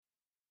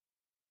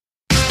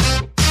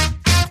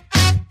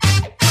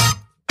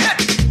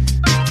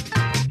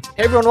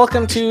Hey everyone,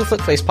 welcome to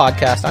Flickface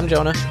Podcast. I'm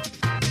Jonah.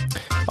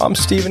 I'm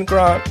Stephen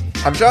Grant.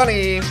 I'm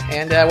Johnny.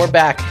 And we're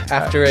back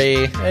after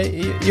a...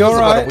 Hey, you all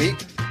right? About a week.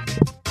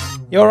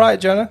 You all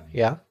right, Jonah?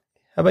 Yeah.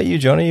 How about you,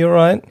 Jonah? You all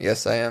right?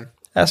 Yes, I am.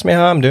 Ask me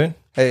how I'm doing.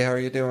 Hey, how are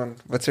you doing?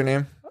 What's your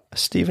name?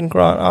 Stephen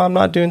Grant. Oh, I'm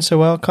not doing so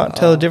well. Can't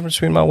tell the difference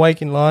between my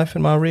waking life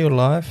and my real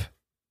life.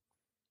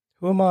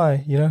 Who am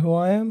I? You know who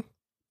I am?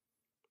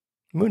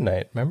 Moon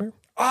Knight, remember?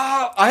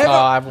 Oh,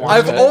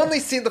 I've only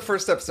seen the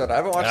first episode. I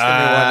haven't watched the new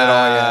one at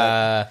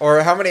all yet.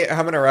 Or how many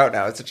are out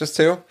now? Is it just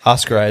 2?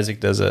 Oscar Isaac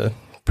does a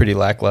pretty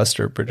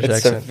lackluster British It's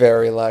accent. a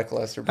very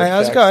lackluster British Hey,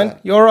 how's it accent.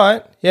 going? You all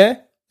right? Yeah?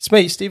 It's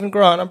me, Stephen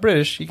Grant. I'm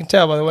British. You can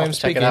tell by the way I'm Check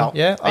speaking. it out.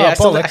 Yeah? I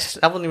Bollocks.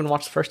 haven't even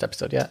watched the first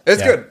episode yet.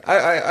 It's Yeah. good.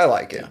 I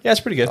like it. Yeah, it's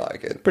pretty good. I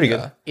like it. Pretty Yeah.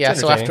 good. Yeah,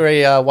 It's so after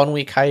a 1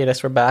 week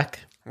hiatus, we're back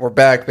We're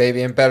back,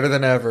 baby, and better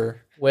than ever.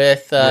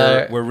 with...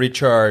 we're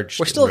recharged.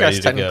 we're still ready guys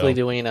to technically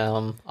go. doing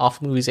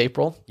off movies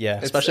April. Yeah,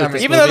 Especially with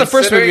this even though the movie.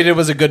 first movie we did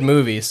was a good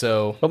movie,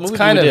 so What it's movie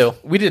kind did we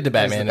of we did the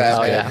Batman. Batman.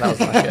 Oh yeah, that was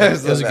not It good.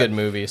 was It was a the good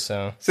Batman. movie.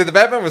 So See, the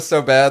Batman was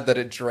so bad that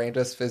it drained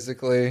us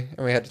physically,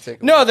 and we had to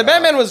take. no, the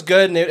Batman was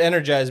good and it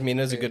energized me and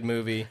it was a good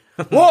movie.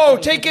 Whoa,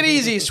 take it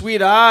easy,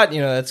 sweetheart.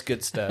 You know that's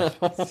good stuff.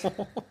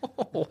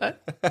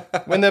 What?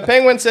 When the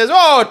Penguin says,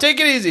 "Oh,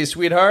 take it easy,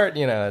 sweetheart,"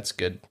 you know that's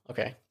good.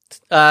 Okay.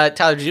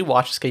 Tyler, did you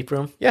watch Escape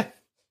Room? Yeah,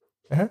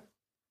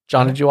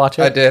 John, did you watch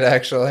it? I did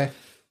actually.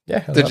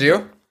 yeah. I Did love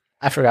you?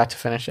 I forgot to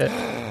finish it.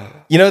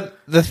 You know,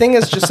 the thing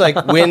is just like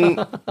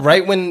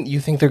right when you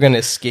think they're going to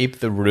escape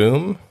the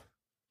room,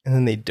 and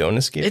then they don't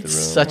escape It's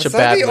the room. such a Was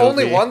bad that the movie.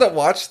 only one that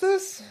watched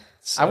this?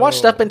 I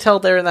watched up until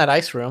they're in that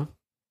ice room.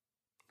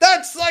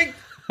 That's like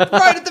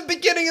right at the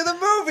beginning of the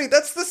movie.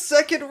 That's the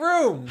second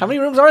room. How many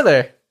rooms are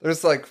there?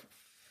 There's like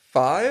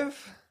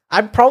 5.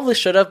 I probably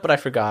should have, but I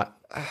forgot.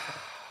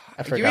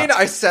 I forgot. You mean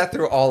I sat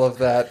through all of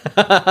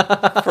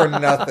that for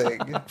nothing?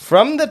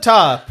 From the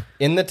top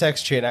in the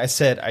text chain, I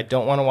said, I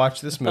don't want to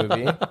watch this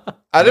movie.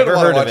 I didn't Never want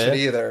heard to of watch it it.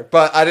 either,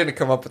 but I didn't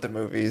come up with the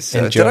movies. So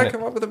And did I Jonah-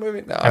 come up with a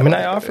movie? No. I mean,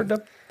 don't I think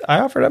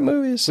offered up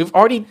movies. We've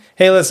already...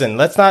 Hey, listen,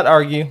 let's not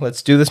argue.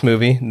 Let's do this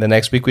movie. The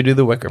next week we do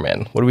The Wicker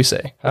Man. What do we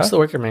say? Huh? What's the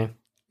Wicker Man?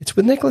 It's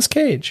with Nicolas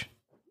Cage.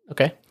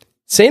 Okay.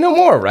 Say no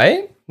more,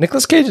 right?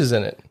 Nicolas Cage is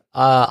in it.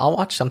 I'll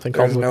watch something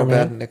called There's Wicker no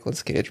Man. bad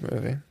Nicolas Cage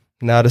movie.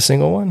 Not a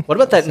single one. What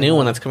about that new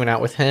one that's coming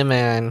out with him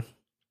and...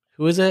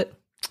 Who is it?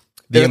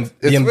 It's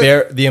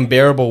with- The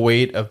unbearable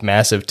weight of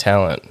massive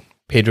talent.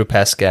 Pedro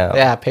Pascal.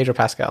 Yeah, Pedro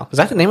Pascal. Is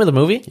that the name of the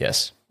movie?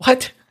 Yes.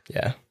 What?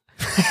 Yeah.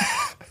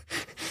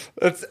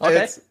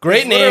 Okay.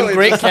 Great it's name, literally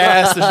great just-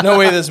 cast. There's no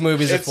way this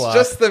movie's a It's flop.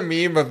 just the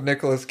meme of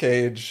Nicolas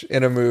Cage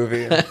in a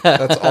movie.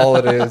 That's all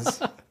it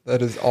is.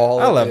 That is all.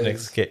 I it love is.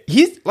 Nicolas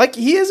Cage.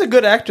 He is a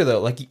good actor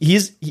though. Like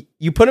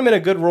you put him in a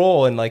good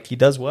role and like he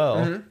does well.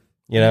 Mm-hmm.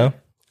 You know,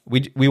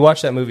 we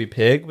watched that movie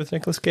Pig with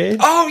Nicolas Cage.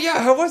 Oh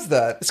yeah, how was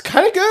that? It's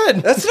kind of good.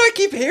 That's what I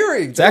keep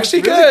hearing. It's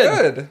actually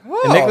really good.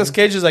 Oh. And Nicolas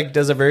Cage is like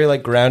does a very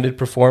like grounded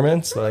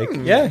performance. Like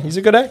yeah, he's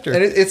a good actor.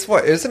 And it's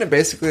what? Isn't it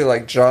basically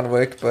like John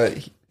Wick,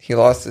 but he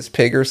lost his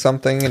pig or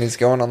something, and he's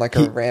going on like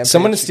a rampage?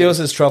 Someone steals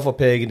his truffle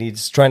pig and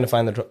he's trying to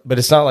find but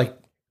it's not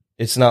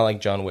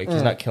like John Wick.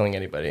 He's not killing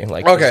anybody.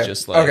 Like Okay, he's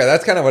just like okay,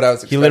 that's kind of what I was.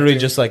 he Expecting. literally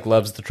just like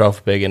loves the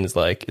truffle pig and is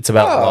like it's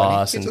about Oh,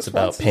 loss he and just it's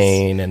about wants his-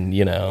 pain and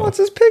you know wants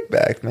his pig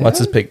back, man. wants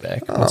his pig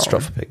back. Wants Oh,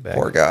 truffle pig back.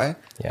 Poor guy.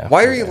 Yeah,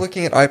 Why poor are you guy.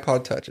 looking at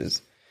iPod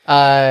touches?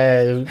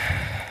 The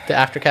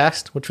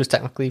Aftercast, which was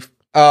technically...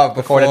 Before,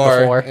 Recorded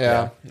before.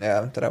 Yeah,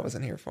 that I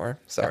wasn't here for.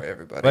 Sorry,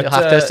 everybody. But- You'll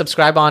have to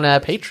subscribe on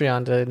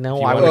Patreon to know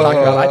why we're talking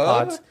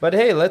about iPods. But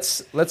hey,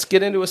 let's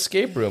get into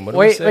Escape Room. What do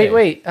we Wait, say?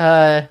 wait.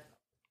 I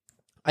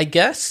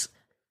guess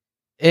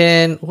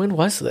when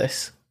was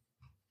this?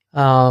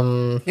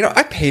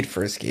 I paid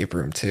for Escape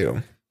Room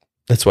too.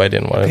 That's why I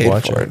didn't want to Paid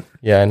watch for it. it.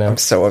 Yeah, I know. I'm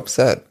so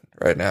upset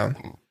right now.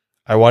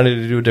 I wanted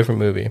to do a different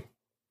movie.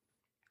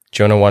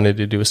 Jonah wanted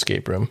to do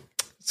Escape Room.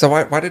 So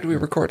why did we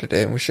record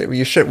today? We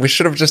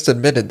should have just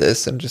admitted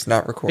this and just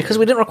not recorded. Because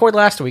we didn't record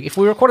last week. If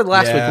we recorded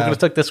last week, we Yeah. could have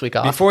took this week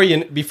off. Before you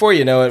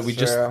know it,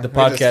 Sure. the We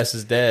podcast just-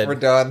 is dead. we're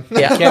done.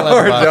 Yeah. Can't let the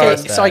We're podcast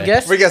done. die. So I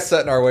guess We get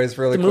set in our ways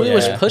really the quick. movie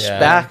was Yeah, pushed yeah.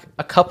 back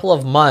a couple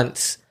of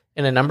months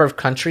in a number of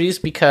countries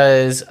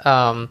because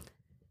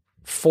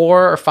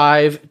 4 or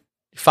 5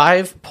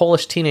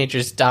 Polish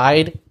teenagers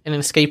died in an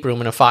escape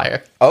room in a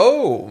fire.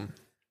 Oh,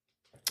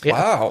 Yeah.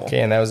 wow.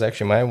 Okay, and that was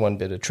actually my one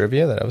bit of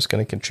trivia that I was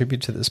going to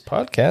contribute to this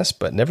podcast,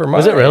 but never mind.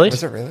 Was it really?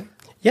 Was it really?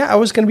 Yeah, I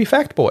was going to be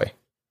Fact Boy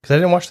because I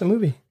didn't watch the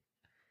movie.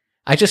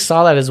 I just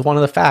saw that as one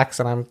of the facts,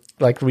 and I'm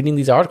like reading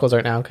these articles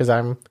right now because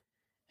I'm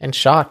in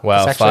shock.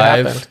 Wow, This actually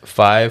happened.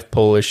 five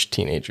Polish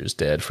teenagers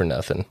dead for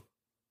nothing.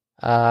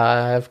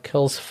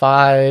 Kills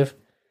 5.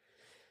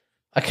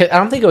 I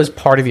don't think it was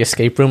part of the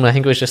escape room. I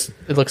think it was just.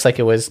 It looks like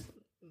it was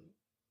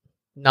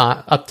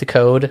not up to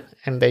code,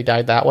 and they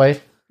died that way.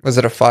 Was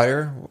it a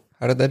fire?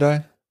 How did they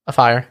die? A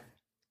fire.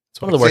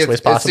 It's one of the worst ways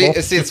possible.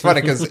 It's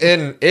funny because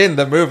in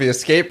the movie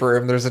Escape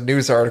Room, there's a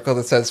news article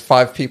that says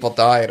 5 people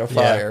die in a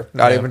fire.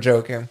 Not Yeah. even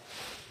joking.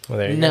 Well,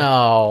 there you go.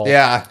 No.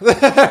 Yeah,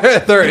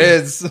 there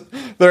is.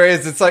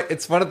 It's like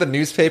it's one of the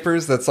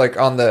newspapers that's like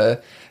on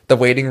the the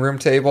waiting room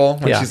table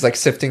when she's like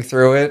sifting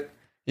through it.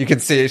 You can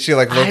see she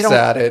like looks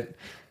at it.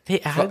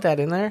 They added that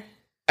in there?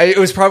 It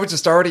was probably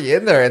just already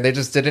in there, and they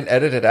just didn't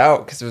edit it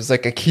out because it was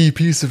like a key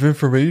piece of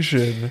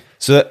information.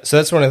 So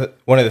that's one of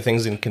the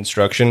things in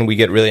construction. We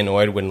get really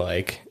annoyed when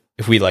like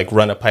if we like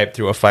run a pipe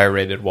through a fire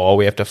rated wall,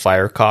 we have to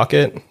fire caulk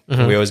it.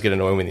 Mm-hmm. We always get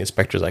annoyed when the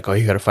inspector's like, "Oh,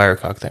 you got to fire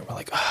caulk that." We're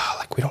like, "Oh,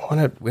 like we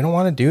don't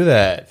want to do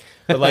that."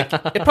 But like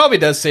it probably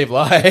does save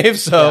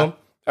lives. So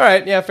all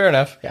right, yeah, fair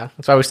enough. Yeah,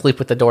 that's why we sleep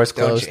with the doors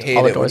closed. Don't you hate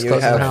all the it doors when you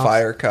closed in the have house.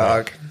 fire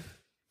caulk?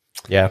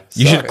 Yeah,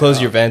 you should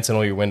close your vents and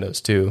all your windows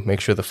too. Make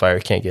sure the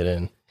fire can't get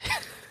in.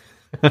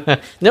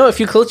 No, if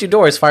you close your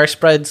doors, fire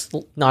spreads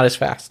not as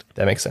fast.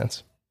 That makes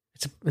sense.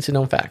 It's a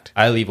known fact.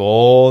 I leave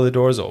all the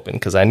doors open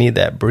because I need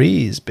that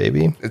breeze,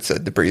 baby.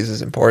 The breeze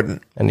is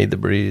important. I need the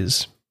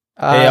breeze.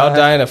 Hey, I'll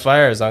die in a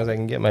fire as long as I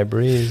can get my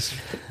breeze.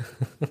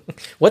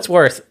 What's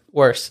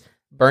worse,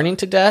 burning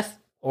to death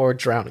or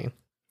drowning?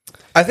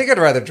 I think I'd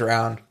rather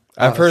drown.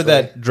 I've heard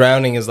that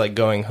drowning is like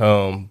going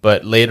home,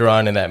 but later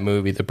on in that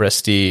movie, The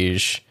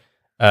Prestige,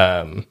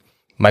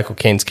 Michael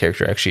Caine's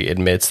character actually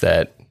admits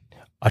that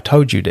I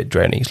told you that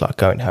drowning is like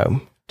going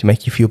home to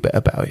make you feel better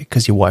about it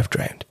because your wife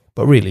drowned.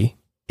 But really,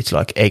 it's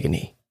like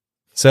agony.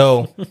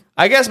 So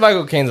I guess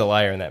Michael Caine's a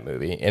liar in that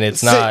movie, and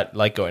it's not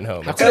like going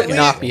home. How could it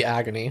not be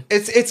agony?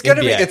 It's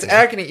gonna be it's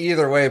agony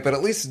either way, but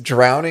at least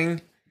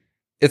drowning,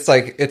 it's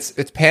like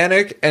it's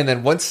panic, and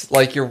then once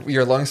like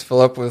your lungs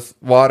fill up with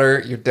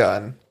water, you're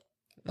done.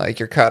 Like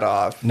you're cut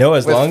off. No,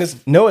 as long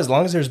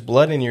as there's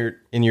blood in your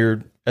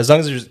as long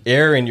as there's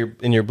air in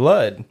your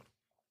blood,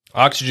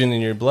 oxygen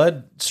in your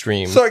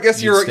bloodstream. So I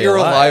guess you're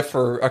alive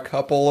for a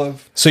couple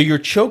of. So you're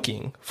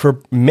choking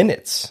for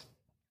minutes.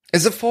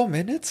 Is it full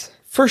minutes?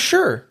 For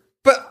sure.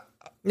 But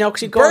no,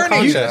 because you go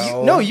burning.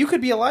 unconscious. You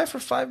could be alive for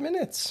 5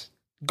 minutes.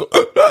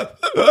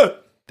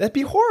 That'd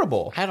be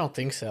horrible. I don't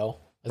think so.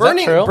 Is that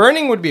true?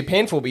 Burning would be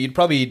painful, but you'd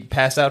probably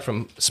pass out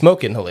from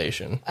smoke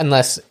inhalation.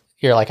 Unless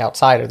you're like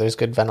outside or there's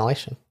good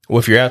ventilation. Well,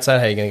 if you're outside,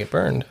 how are you going to get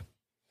burned?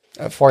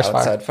 Forest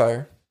outside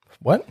fire.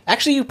 What?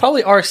 Actually, you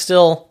probably are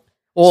still.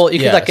 Well, you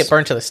could like get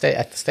burned to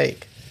at the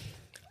stake.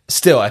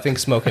 Still, I think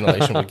smoke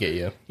inhalation would get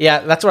you. Yeah,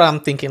 that's what I'm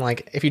thinking.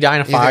 Like, if you die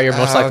in a fire, you're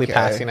most likely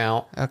passing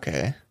out.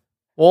 Okay.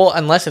 Well,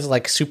 unless it's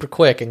like super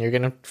quick and you're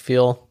gonna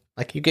feel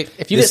like you get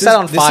get set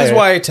on fire. This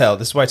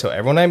is why I tell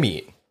everyone I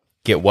meet,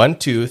 get one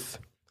tooth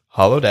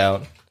hollowed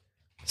out,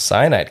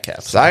 cyanide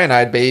capsule.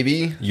 Cyanide,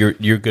 baby.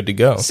 You're good to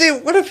go. See,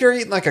 what if you're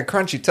eating like a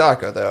crunchy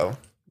taco though?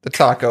 The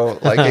taco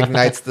like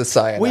ignites the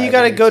cyanide. Well, you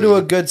got to go to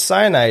a good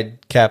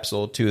cyanide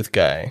capsule tooth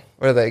guy.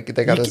 Where they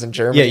got those in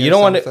Germany? Yeah, you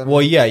don't want to.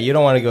 Well, yeah, you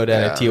don't want to go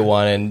down to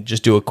Tijuana and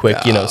just do a quick,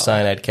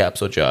 cyanide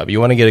capsule job. You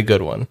want to get a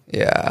good one.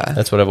 Yeah,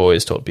 that's what I've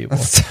always told people.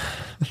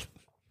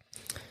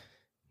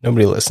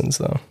 Nobody listens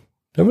though.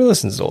 Nobody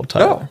listens to old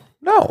Tyler.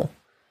 No.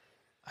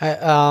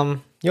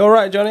 You all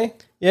right, Johnny?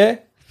 Yeah.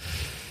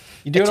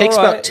 You doing it takes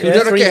all right? about 2 to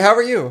 3. Okay, how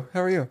are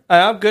you?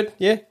 I'm good.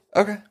 Yeah.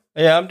 Okay.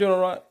 Yeah, I'm doing all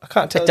right. I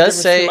can't tell the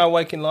difference between my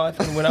waking life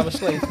and when I'm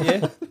asleep.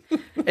 Yeah.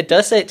 It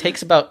does say it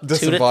takes about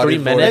 2 to 3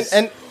 minutes.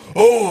 And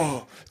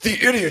the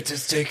idiot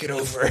has taken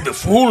over. The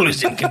fool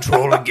is in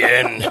control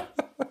again.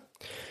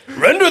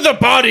 Render the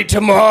body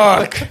to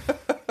Mark.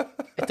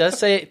 It does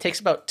say it takes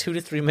about 2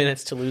 to 3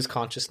 minutes to lose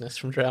consciousness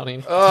from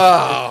drowning.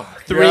 Oh,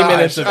 3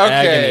 minutes of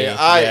agony.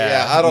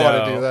 I don't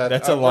want to do that.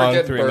 That's a long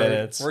 3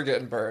 minutes. We're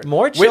getting burned.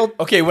 More chill.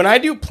 Okay, when I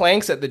do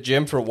planks at the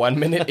gym for 1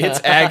 minute,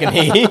 it's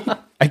agony.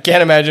 I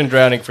can't imagine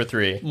drowning for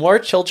 3. More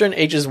children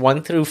ages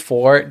 1 through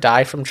 4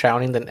 die from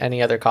drowning than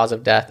any other cause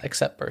of death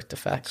except birth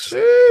defects.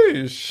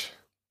 Sheesh.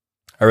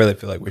 I really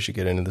feel like we should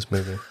get into this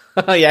movie.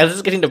 Yeah, this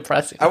is getting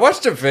depressing. I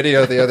watched a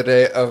video the other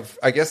day of,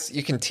 I guess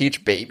you can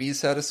teach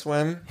babies how to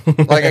swim.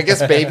 Like, I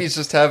guess babies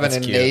just have an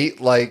innate,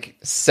 like,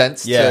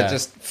 sense to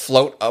just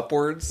float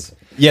upwards.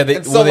 Yeah,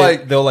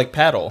 they'll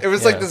paddle. It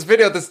was like this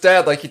video of this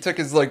dad, like, he took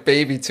his, like,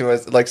 baby to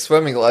his, like,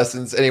 swimming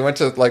lessons, and he went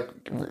to,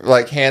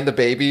 like hand the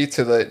baby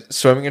to the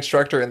swimming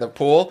instructor in the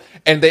pool,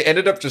 and they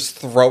ended up just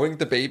throwing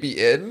the baby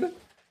in.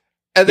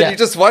 And then you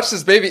just watch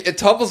this baby. It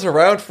tumbles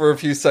around for a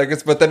few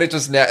seconds, but then it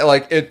just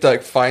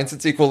finds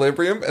its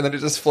equilibrium, and then it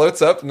just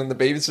floats up, and then the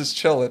baby's just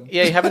chilling.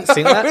 Yeah, you haven't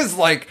seen that? I was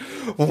like,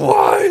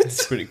 what?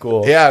 It's pretty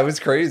cool. Yeah, it was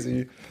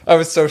crazy. I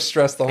was so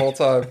stressed the whole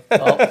time.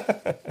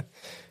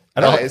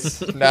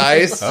 Nice.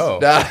 Oh.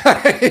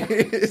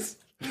 Nice.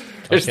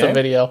 There's the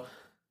video.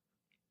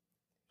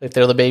 They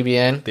throw the baby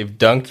in. They've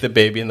dunked the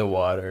baby in the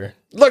water.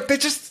 Look, they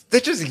just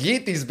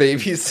yeet these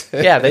babies.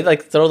 Yeah, they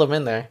throw them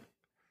in there.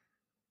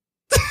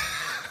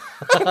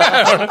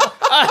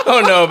 I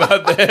don't know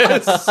about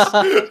this.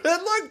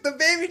 And look, the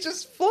baby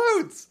just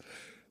floats.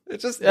 It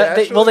just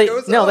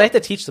goes No, they have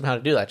to teach them how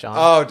to do that, John.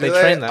 Oh, they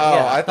train them. Oh,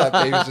 yeah. I thought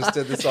babies just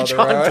did this on their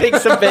John own.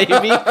 takes a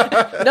baby.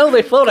 No,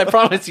 they float. I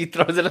promise. He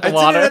throws it in the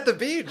water. I did it at the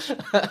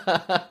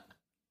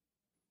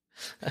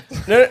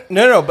beach.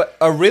 No. But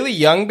a really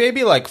young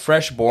baby, like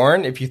fresh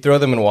born, if you throw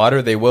them in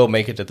water, they will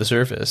make it to the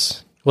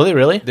surface. Will they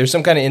really? There's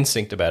some kind of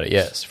instinct about it.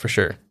 Yes, for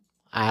sure.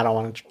 I don't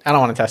want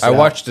to test it I out.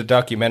 watched a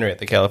documentary at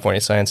the California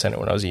Science Center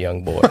when I was a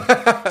young boy.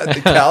 The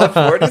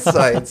California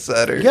Science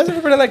Center. You guys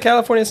ever been to that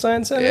California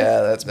Science Center?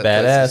 Yeah, that's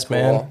badass, cool.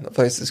 man. The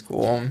place is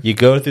cool. You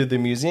go through the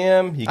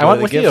museum, you I go went to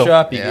the with gift you.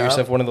 shop, you Yeah. get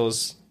yourself one of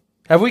those.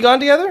 Have we gone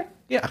together?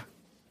 Yeah.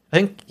 I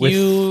think With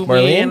you,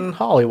 Marlene? me, and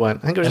Holly went.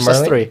 I think it was And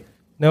just us Marlene? three.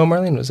 No,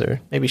 Marlene was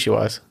there. Maybe she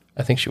was.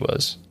 I think she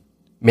was.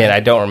 Man, I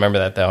don't remember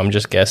that though. I'm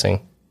just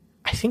guessing.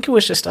 I think it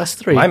was just us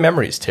three. My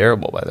memory's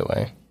terrible, by the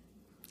way.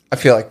 I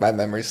feel like my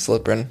memory's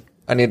slipping.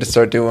 I need to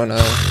start doing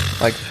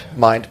like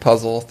mind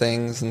puzzle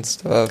things and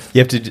stuff. You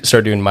have to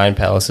start doing mind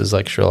palaces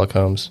like Sherlock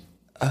Holmes.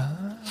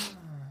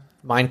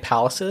 Mind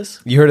palaces?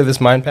 You heard of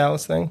this mind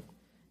palace thing?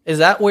 Is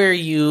that where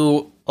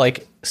you,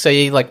 like,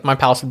 say, like, my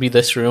palace would be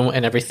this room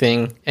and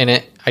everything in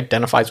it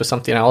identifies with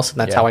something else, and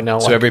that's how I know.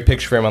 So like, every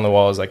picture frame on the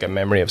wall is like a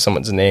memory of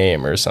someone's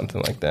name or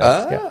something like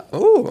that.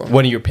 Ooh.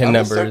 One of your pin I'm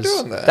gonna start numbers.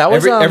 doing that. that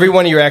was Every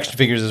one of your action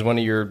figures is one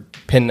of your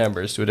pin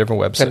numbers to a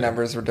different website. Pin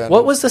numbers were done.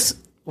 What was this?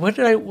 What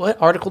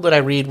article did I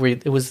read where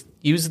it was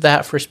used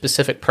that for a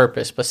specific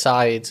purpose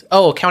besides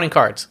counting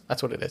cards?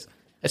 That's what it is.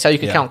 That's how you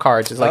can Yeah. count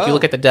cards. It's like you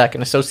look at the deck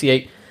and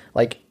associate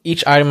like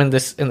each item in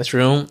this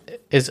room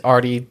is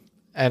already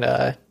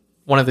at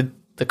one of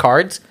the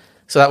cards.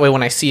 So that way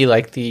when I see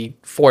like the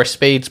 4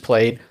 spades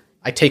played,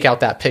 I take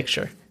out that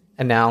picture.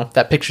 And now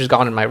that picture's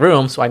gone in my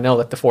room, so I know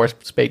that the 4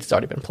 spades has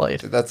already been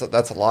played. That's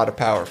a lot of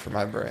power for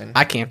my brain.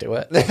 I can't do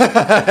it.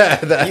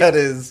 That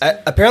is.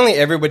 Apparently,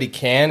 everybody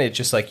can. It's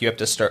just like you have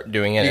to start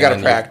doing it. You gotta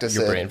and then practice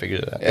your it. brain figures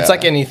it out. Yeah. It's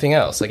like anything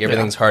else. Like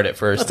everything's hard at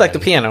first. It's like the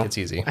and piano. It's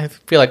easy. I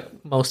feel like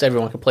most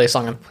everyone can play a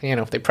song on the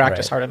piano if they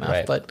practice Right, hard enough,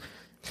 right. but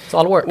it's a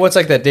lot of work. Well, it's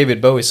like that David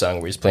Bowie song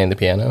where he's playing the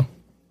piano.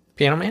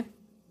 Piano Man?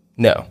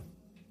 No.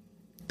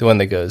 The one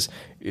that goes,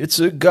 "It's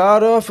a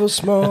god-awful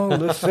small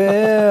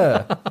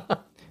affair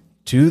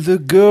to the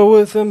girl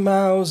with the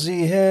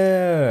mousy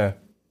hair.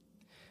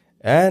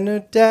 And her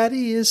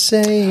daddy is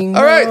saying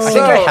All right, no." I think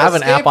I have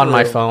an escape app on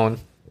my room. phone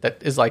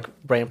that is like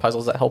brain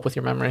puzzles that help with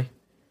your memory.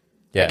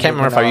 Yeah. I can't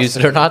remember if I used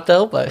it or not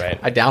though, but Right.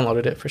 I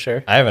downloaded it for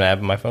sure. I have an app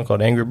on my phone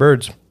called Angry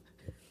Birds.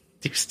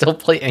 Do you still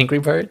play Angry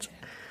Birds?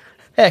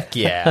 Heck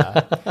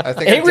yeah. I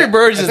think Angry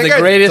Birds is the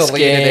greatest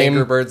deleted game.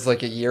 Angry Birds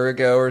like a year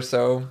ago or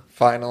so.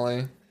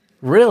 Finally,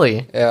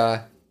 Really?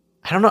 yeah.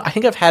 I don't know. I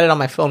think I've had it on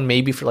my phone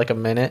maybe for like a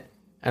minute,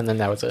 and then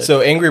that was it. So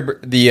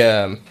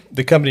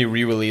the company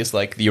re-released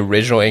like the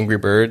original Angry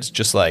Birds,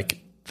 just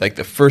like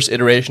the first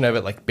iteration of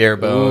it, like bare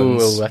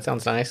bones. Ooh, that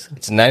sounds nice.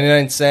 It's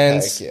 99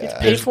 cents. Heck yeah.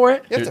 Paid for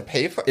it? You have to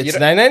pay for It's you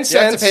don't- 99 You have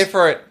cents. to pay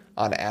for it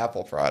on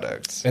Apple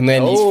products. And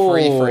then Oh,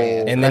 free.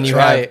 and then that's you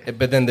right. have,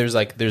 but then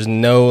there's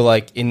no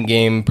like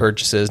in-game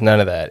purchases, none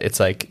of that. It's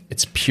like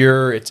it's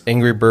pure. It's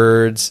Angry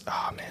Birds.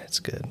 Oh man, it's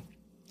good.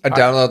 I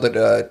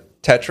downloaded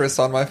Tetris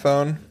on my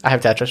phone. I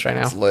have Tetris right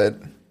now. It's lit.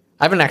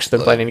 I haven't actually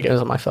been playing any games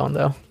on my phone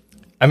though.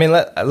 I mean,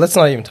 let's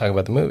not even talk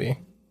about the movie.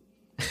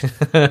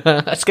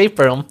 Escape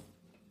room.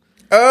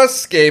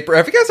 Escape room.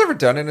 Have you guys ever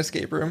done an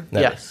escape room?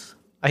 Never. Yes.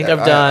 I think Yeah,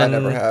 I've done I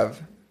never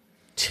have.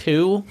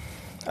 2.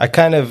 I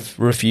kind of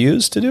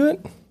refuse to do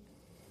it.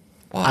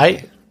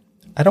 I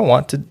I don't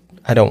want to.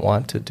 I don't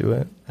want to do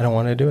it. I don't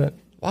want to do it.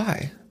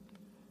 Why?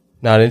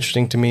 Not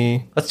interesting to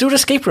me. let's do an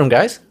escape room,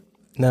 guys.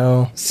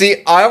 No.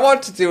 See, I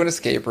want to do an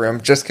escape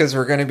room just because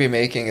we're going to be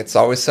making It's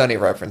Always Sunny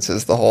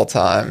references the whole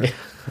time.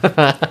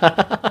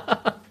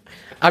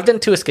 I've done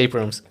 2 escape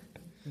rooms.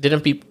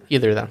 Didn't beat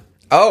either of them.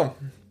 Oh,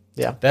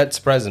 Yeah. That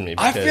surprises me.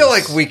 I Because feel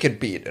like we could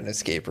beat an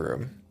escape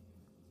room.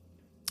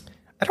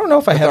 I don't know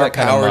if I have our that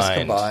kind of powers mind.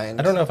 combined.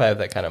 I don't know if I have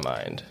that kind of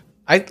mind.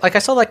 I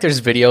saw like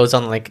there's videos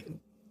on like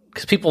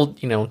because people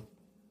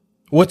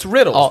What's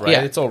riddles, Oh, right?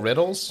 yeah. It's all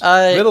riddles.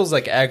 Riddles,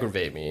 like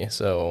aggravate me.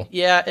 So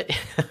yeah.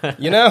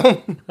 you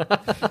know,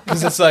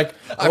 because it's like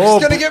I'm just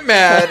going to get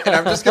mad and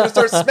I'm just going to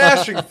start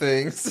smashing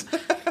things.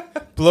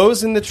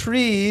 blows in the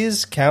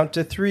trees. Count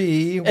to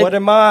 3. What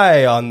am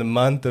I on the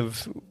month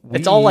of?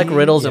 It's all like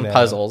riddles and know?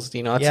 puzzles.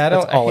 That's, Yeah, I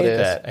don't. that's all I hate it is.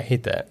 that. I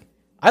hate that.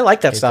 I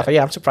like that stuff.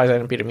 Yeah, I'm surprised I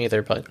didn't beat him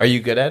either, but Are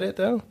you good at it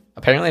though?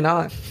 apparently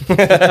not.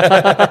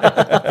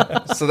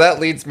 So that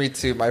leads me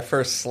to my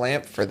first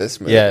slant for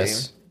this movie.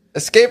 Yes.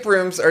 Escape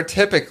rooms are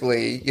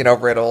typically,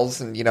 riddles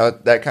and,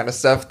 that kind of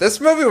stuff. This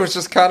movie was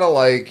just kind of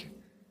like,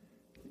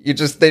 they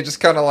just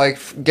kind of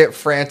like get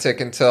frantic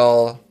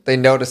until they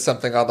notice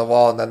something on the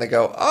wall and then they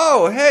go,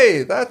 oh,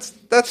 hey, that's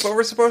what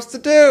we're supposed to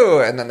do.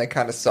 And then they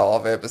kind of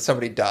solve it, but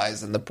somebody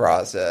dies in the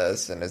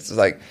process. And it's just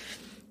like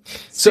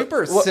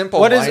super simple.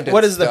 What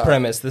is the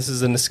premise? This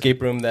is an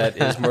escape room that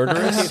is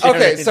murderous.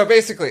 Okay, so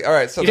basically, all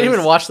right. So You didn't even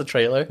there's- watch the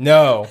trailer.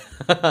 No,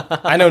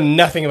 I know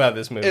nothing about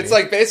this movie. It's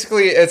like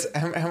basically, it's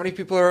how many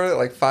people are there?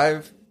 Like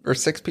 5 or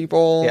 6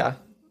 people? Yeah.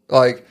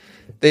 Like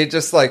they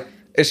just like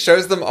it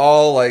shows them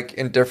all like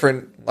in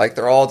different, like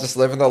they're all just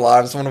living their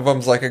lives. One of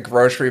them's like a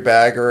grocery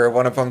bagger.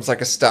 One of them's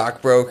like a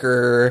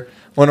stockbroker.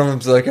 One of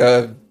them's like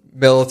a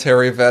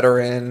military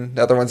veteran.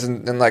 The other one's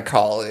in like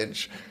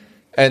college,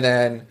 and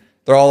then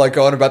they're all like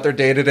going about their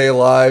day-to-day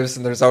lives.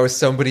 And there's always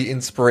somebody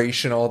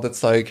inspirational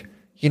that's like,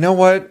 you know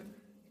what?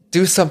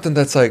 Do something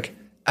that's like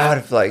out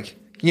of like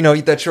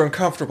that you're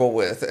uncomfortable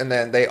with, and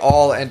then they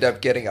all end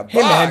up getting a box.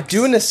 Hey man,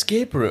 do an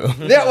escape room.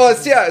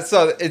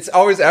 So it's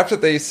always after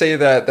they say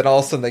that, then all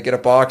of a sudden they get a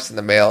box in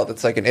the mail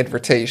that's like an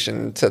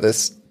invitation to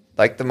this,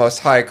 like the most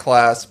high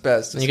class,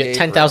 best. And you get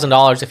escape room.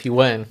 $10,000 if you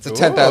win. It's a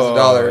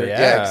 $10,000. Ooh, Yeah.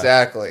 yeah.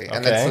 Exactly.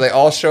 And then Okay. so they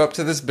all show up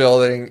to this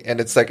building, and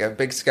it's like a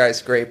big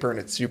skyscraper, and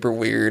it's super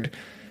weird.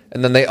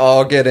 And then they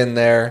all get in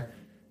there,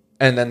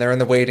 and then they're in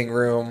the waiting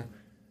room,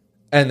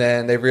 and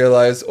then they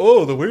realize,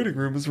 oh, the waiting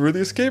room is where the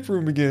escape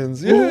room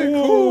begins. Yeah,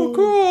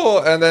 cool.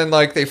 And then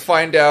like they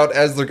find out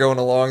as they're going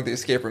along, the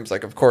escape rooms,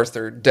 like of course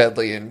they're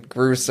deadly and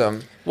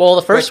gruesome. Well,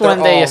 the first But they're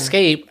one, they all-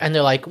 escape, and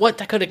they're like, what?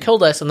 That could have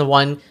killed us. And the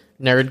one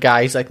nerd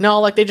guy, he's like, no,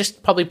 like they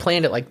just probably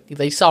planned it. Like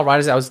they saw right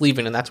as I was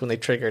leaving, and that's when they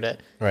triggered it.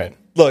 Right.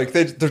 Like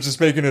they're just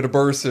making it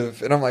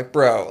aversive, and I'm like,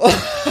 bro,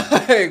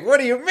 like, what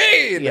do you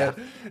mean? Yeah.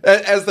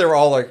 As they were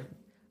all like,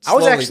 I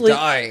was slowly actually-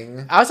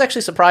 dying. I was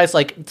actually surprised,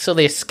 like, so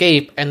they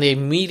escape, and they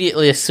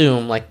immediately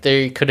assume, like,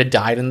 they could have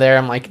died in there.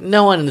 I'm like,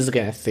 no one is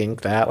going to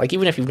think that. Like,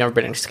 even if you've never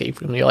been in an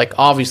escape room, you're like,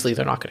 obviously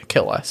they're not going to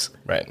kill us.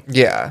 Right.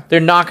 Yeah, They're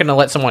not going to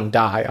let someone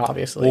die,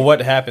 obviously. Well,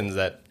 what happens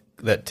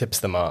that tips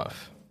them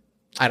off?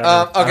 I don't know.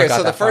 I don't okay, got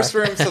so the that far. first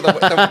room, so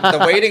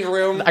the waiting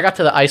room, I got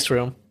to the ice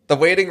room. the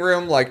waiting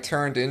room like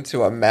turned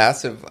into a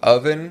massive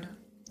oven.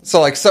 So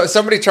like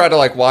somebody tried to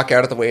like walk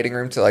out of the waiting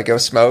room to like go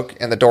smoke,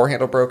 and the door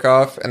handle broke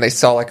off, and they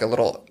saw like a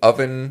little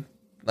oven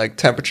like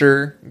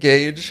temperature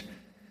gauge,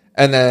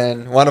 and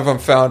then one of them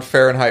found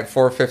Fahrenheit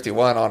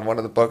 451 on one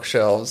of the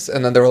bookshelves,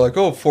 and then they were like,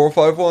 oh,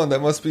 451,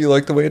 that must be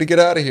like the way to get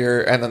out of here.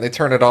 And then they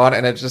turned it on,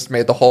 and it just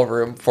made the whole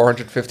room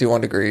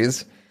 451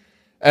 degrees.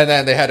 And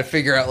then they had to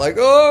figure out like,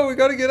 oh, we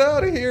got to get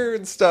out of here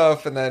and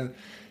stuff. And then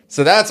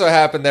so that's what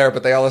happened there,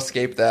 but they all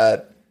escaped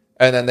that,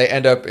 and then they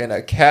end up in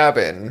a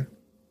cabin.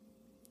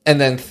 And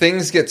then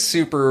things get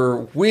super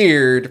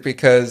weird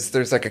because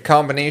there's like a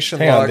combination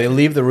Hang lock. on, they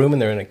leave the room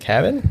and they're in a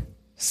cabin?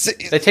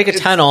 They take a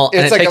tunnel,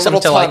 and it like takes a them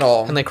little to, like,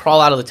 tunnel and they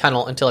crawl out of the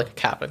tunnel into, like, a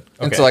cabin.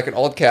 into Okay. like an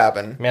old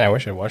cabin. Man, I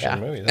wish I'd watched Yeah.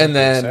 the movie. That And would be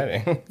then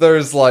exciting.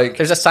 there's like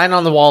There's a sign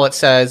on the wall that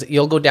says,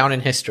 you'll go down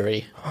in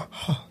history.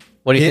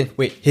 What do you think?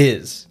 Wait,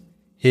 his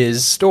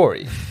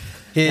story.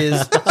 His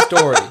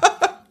story.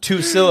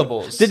 2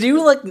 syllables. Did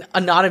you, like,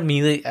 not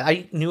immediately?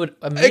 I knew it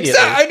immediately.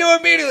 I knew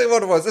immediately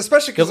what it was,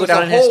 especially because You'll there's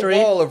go a down in whole history?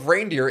 wall of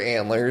reindeer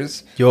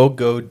antlers. You'll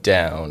go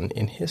down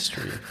in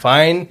history.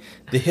 Find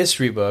the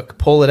history book,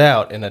 pull it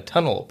out, and a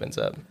tunnel opens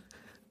up.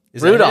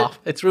 Is that Rudolph.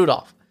 it? It's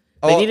Rudolph.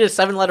 They Oh, needed a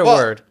 7-letter Well,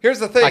 word. here's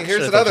the I thing. should've Here's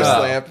told another you that.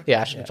 slamp.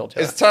 Yeah, I should have told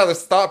you It's that.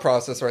 Tyler's thought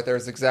process right there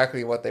is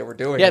exactly what they were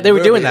doing. Yeah, in they the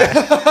were doing movie.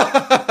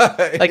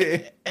 that.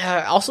 Like,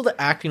 also the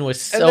acting was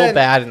And so then-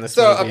 bad in this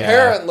so movie.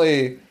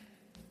 apparently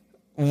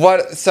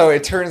so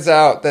it turns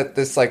out that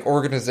this like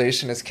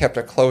organization has kept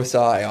a close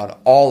eye on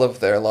all of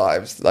their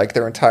lives, like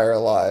their entire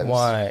lives.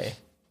 Why?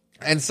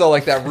 And so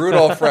like that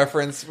Rudolph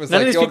reference was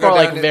None like of these you'll people go are,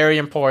 like, down in- very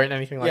important,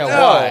 anything like Yeah, that.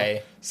 No.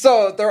 why?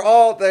 So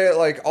they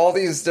like all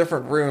these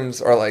different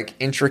rooms are like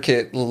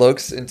intricate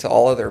looks into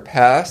all of their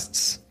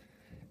pasts,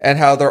 and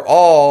how they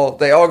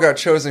all got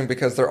chosen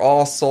because they're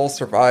all sole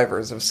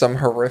survivors of some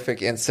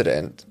horrific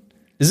incident.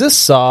 Is this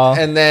Saw?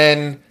 And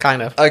then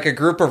Kind of. like a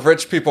group of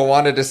rich people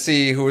wanted to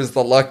see who was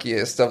the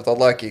luckiest of the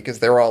lucky because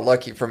they were all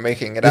lucky for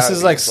making it out. This is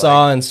of like these,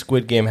 Saw and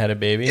Squid Game had a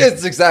baby.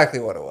 It's exactly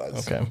what it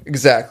was. Okay.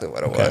 Exactly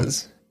what it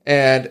was.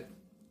 And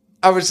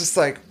I was just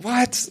like,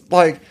 what?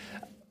 Like,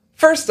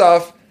 first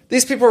off,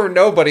 these people were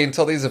nobody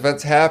until these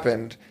events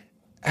happened.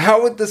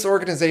 How would this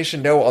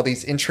organization know all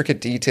these intricate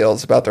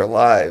details about their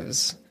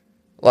lives?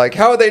 Like,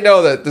 how would they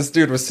know that this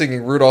dude was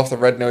singing Rudolph the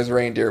Red-Nosed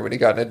Reindeer when he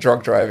got in a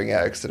drunk driving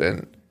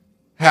accident?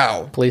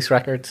 How? Police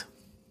records.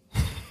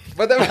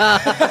 But then,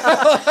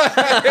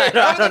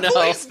 I don't know.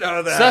 Police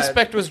know that.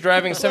 Suspect was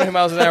driving 70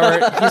 miles an hour.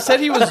 He said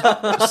he was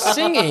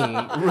singing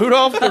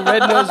Rudolph the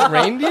Red-Nosed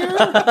Reindeer?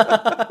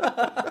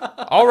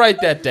 I'll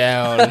write that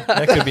down.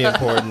 That could be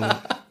important.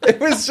 It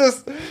was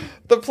just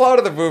the plot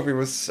of the movie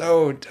was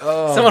so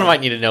dumb. Someone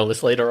might need to know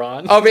this later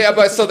on. Oh, but yeah,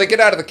 but so they get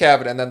out of the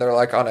cabin and then they're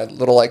like on a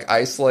little like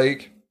ice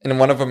lake, and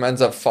one of them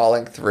ends up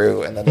falling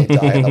through, and then they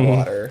die in the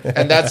water,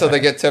 and that's how they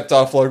get tipped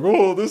off. Like,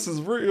 oh, this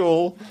is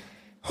real.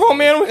 Oh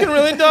man, we can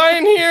really die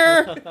in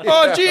here.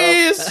 Oh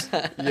jeez.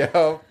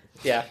 Yeah.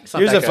 Yeah. it's not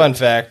Here's that a good. fun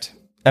fact.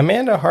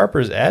 Amanda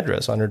Harper's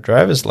address on her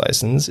driver's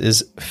license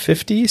is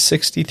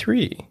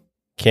 5063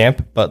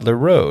 Camp Butler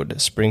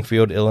Road,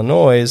 Springfield,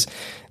 Illinois.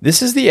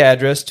 This is the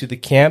address to the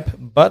Camp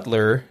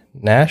Butler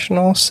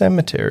National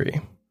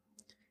Cemetery.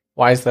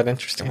 Why is that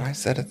interesting? Why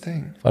is that a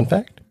thing? Fun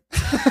fact.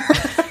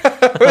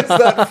 What's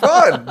that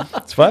fun?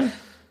 It's fun.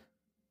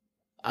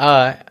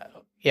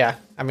 Yeah.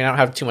 I mean, I don't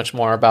have too much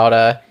more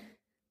about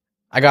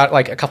I got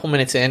like a couple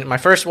minutes in. One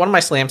of my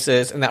slams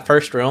is in that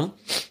first room.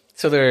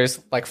 So there's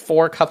like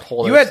 4 cup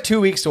holders. You had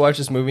 2 weeks to watch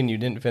this movie and you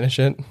didn't finish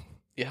it.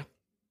 Yeah.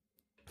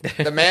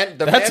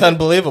 That's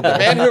unbelievable. The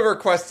man who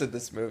requested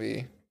this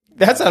movie.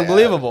 That's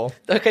unbelievable.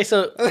 Okay,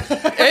 so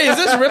Hey, is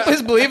this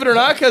Ripley's Believe It or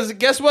Not? Because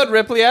guess what,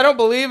 Ripley? I don't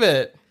believe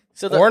it.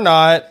 so the Or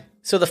not.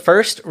 So the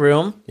first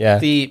room, Yeah.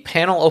 the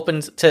panel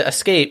opens to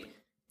escape,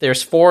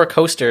 there's 4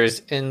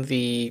 coasters in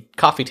the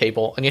coffee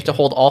table, and you have to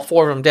hold all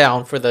 4 of them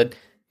down for the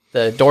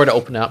door to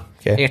open up.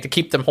 Okay. And you have to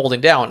keep them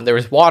holding down. And there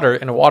was water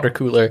in a water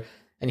cooler,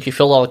 and if you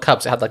filled all the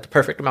cups, it had like the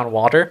perfect amount of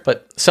water,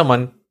 but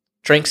someone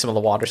drank some of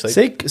the water, so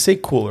they Say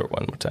cooler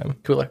one more time.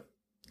 cooler.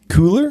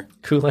 Cooler?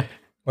 Cooler.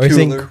 Why are you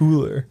saying Cooler.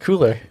 cooler?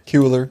 Cooler.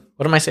 Cooler.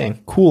 What am I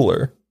saying?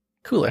 Cooler.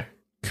 Cooler.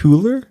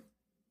 Cooler?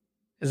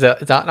 Is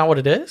that not what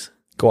it is?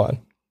 Go on.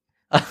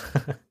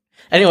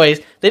 Anyways,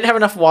 they didn't have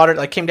enough water.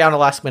 Like, came down to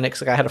last minute because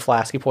the guy had a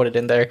flask. He poured it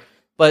in there,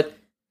 but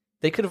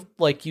they could have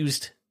like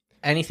used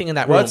anything in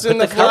that What's room. in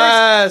Put the cup-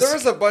 flask? There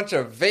was a bunch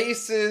of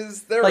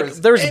vases.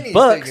 there's anything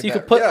books. in You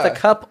could that- put yeah. the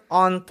cup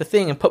on the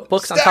thing and put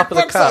books on Stack top of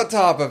the books on cup.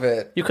 top of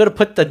it. You could have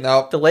put the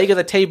Nope. leg of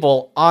the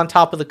table on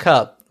top of the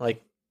cup.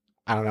 Like,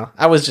 I don't know.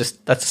 That's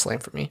a slam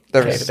for me.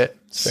 There I was hated it.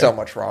 so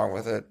much wrong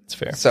with it. It's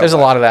fair. So There's a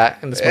much. lot of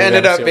that in this It movie.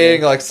 ended I'm up assuming.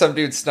 being like some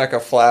dude snuck a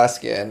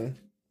flask in,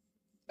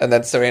 and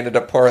then so he ended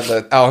up pouring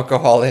the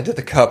alcohol into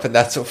the cup, and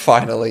that's what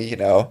finally,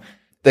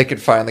 they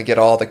could finally get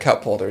all the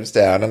cup holders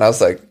down. And I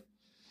was like,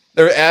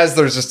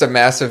 there's just a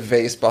massive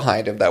vase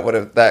behind him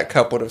that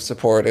cup would have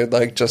supported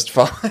like just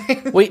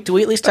fine. Wait, do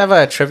we at least have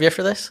a trivia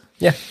for this?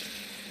 Yeah.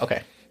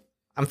 Okay,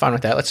 I'm fine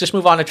with that. Let's just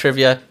move on to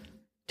trivia.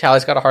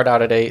 Tally's got a hard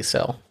out at 8,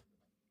 so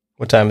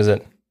What time is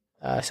it?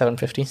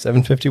 7:50.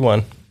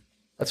 7:51.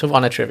 Let's move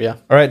on to trivia.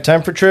 All right,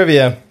 time for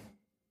trivia.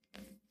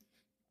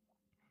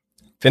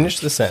 Finish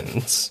the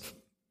sentence.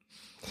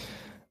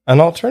 An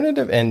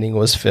alternative ending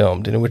was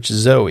filmed in which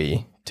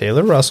Zoe,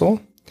 Taylor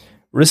Russell,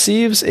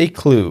 receives a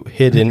clue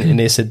hidden in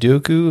a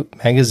Sudoku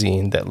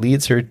magazine that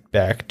leads her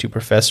back to her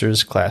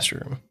professor's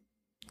classroom.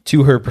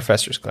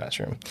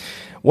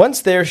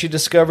 Once there, she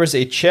discovers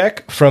a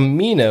check from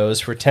Minos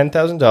for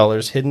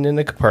 $10,000 hidden in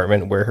a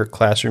compartment where her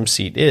classroom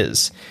seat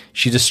is.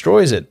 She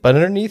destroys it, but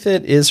underneath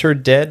it is her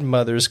dead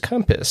mother's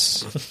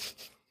compass.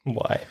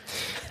 Why?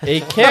 A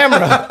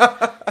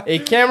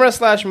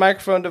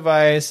camera/microphone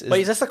device.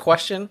 Wait, is this a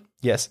question?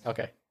 Yes.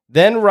 Okay.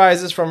 Then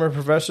rises from her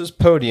professor's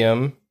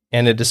podium,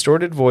 and a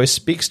distorted voice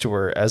speaks to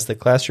her as the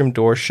classroom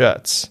door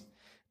shuts,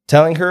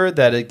 telling her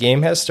that a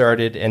game has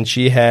started and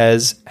she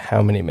has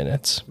how many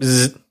minutes?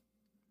 Bzz,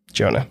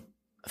 Jonah.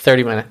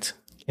 30 minutes.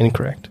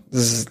 Incorrect.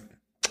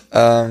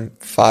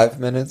 5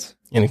 minutes.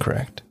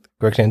 Incorrect.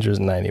 Correct answer is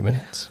 90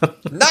 minutes.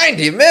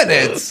 90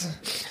 minutes.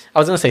 I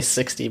was going to say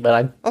 60, but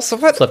I Also,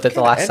 what flipped it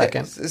the kind of last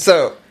ending? second.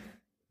 So,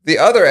 the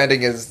other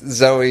ending is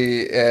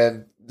Zoe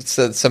and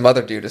some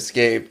other dude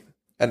escape,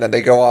 and then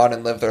they go on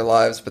and live their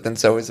lives. But then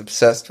Zoe's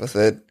obsessed with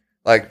it,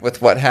 like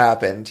with what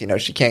happened.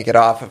 She can't get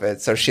off of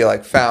it, so she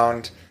like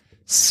found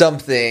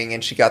something,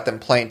 and she got them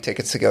plane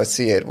tickets to go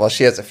see it. Well,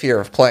 she has a fear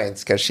of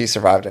planes because she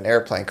survived an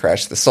airplane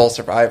crash, the sole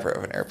survivor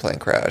of an airplane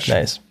crash.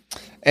 Nice.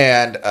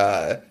 And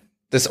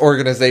this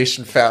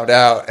organization found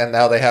out, and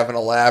now they have an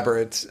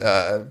elaborate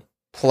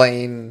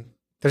plane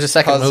there's a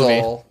second movie.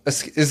 puzzle.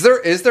 Is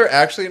there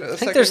actually a I think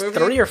second there's movie?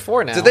 3 or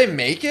 4 now. Did they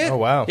make it? Oh,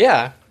 wow.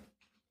 Yeah.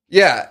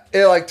 Yeah,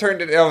 it like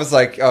turned it. I was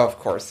like, oh, of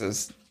course,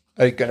 there's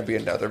going to be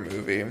another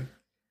movie. It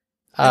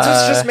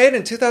was just made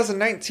in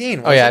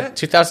 2019. Oh, yeah. Wasn't it?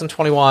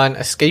 2021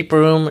 Escape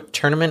Room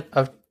Tournament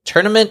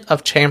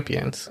of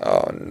Champions.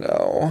 Oh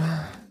no,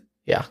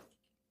 Yeah.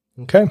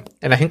 Okay.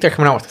 And I think they're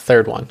coming out with a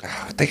third one.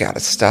 oh, they got to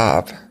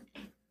stop.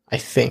 I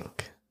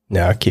think.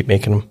 Now I keep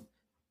making them.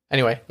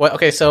 Anyway.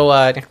 Okay, so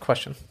next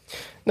question.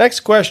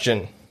 Next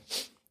question.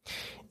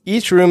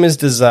 Each room is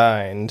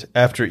designed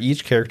after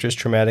each character's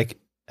traumatic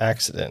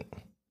accident.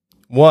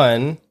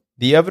 1.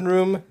 The oven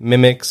room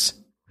mimics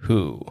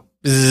who?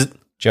 Bzz.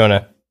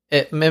 Jonah.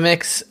 It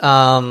mimics, do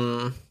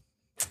I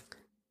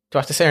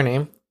have to say her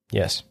name?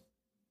 Yes.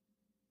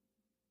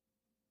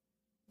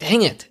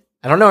 Dang it.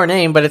 I don't know her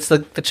name, but it's the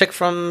chick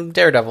from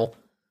Daredevil.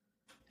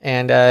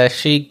 And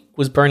she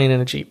was burning in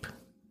a Jeep.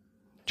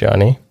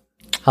 Johnny.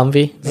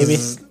 Humvee, maybe?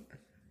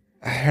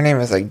 Her name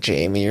is like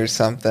Jamie or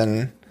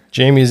something.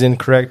 Jamie is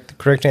incorrect. The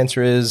correct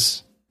answer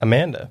is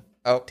Amanda.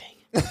 Oh,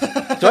 Do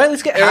I at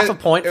least get half a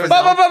point for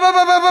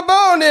that?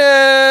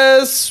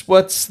 Bonus!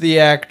 What's the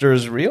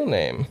actor's real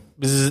name?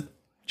 Bzz.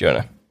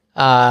 Jonah.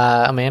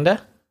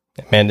 Amanda?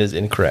 Amanda's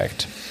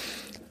incorrect.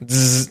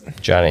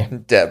 Johnny.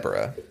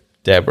 Deborah.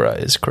 Deborah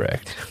is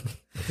correct.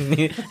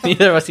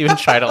 Neither of us even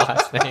tried a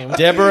last name. Is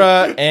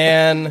Deborah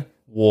Ann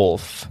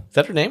Wolf.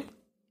 that her name?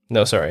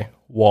 No, sorry.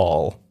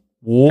 Wall.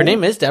 Her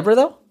name is Deborah,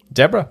 though?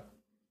 Deborah.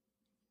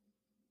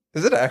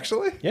 Is it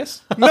actually?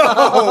 Yes.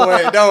 No,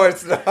 wait, no,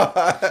 it's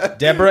not.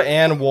 Deborah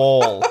Ann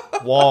Wall.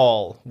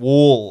 Wall.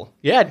 Wool.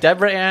 Yeah,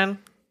 Deborah Ann.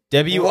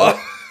 What?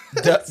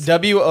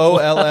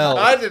 W-O-L-L.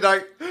 I did not.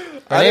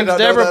 Her I did name's not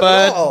know Deborah, that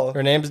bud. at all.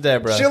 Her name's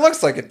Deborah. She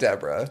looks like a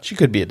Deborah. She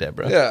could be a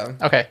Deborah. Yeah,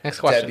 Okay, next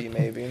question. Debbie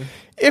maybe.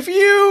 If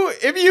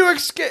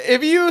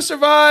you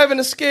survive an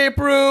escape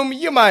room,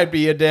 you might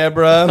be a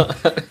Deborah.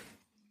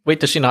 Wait,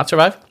 does she not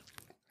survive?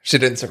 She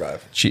didn't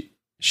survive. She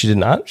did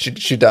not. She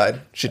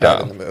died. She died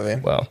Oh, in the movie.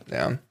 Well,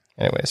 Yeah.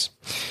 anyways.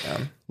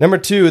 Yeah. Number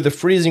 2, the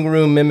freezing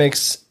room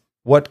mimics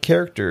what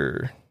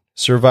character?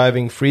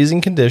 Surviving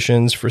freezing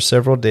conditions for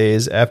several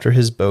days after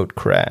his boat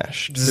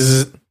crashed.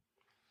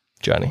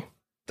 Johnny.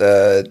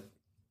 The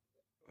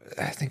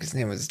I think his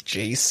name was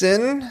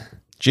Jason.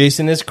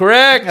 Jason is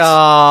correct.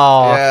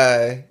 Oh,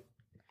 Yeah.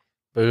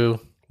 boo.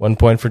 1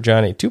 point for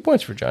Johnny. 2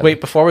 points for Johnny. Wait,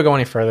 before we go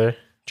any further,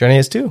 Johnny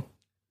has 2.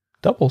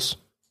 Doubles.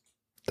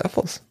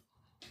 Doubles.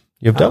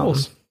 You have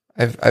doubles.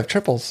 I've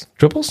triples.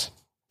 Triples?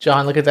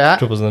 John, look at that.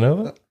 Triples in the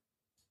Nova?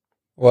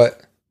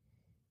 What?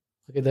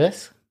 Look at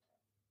this.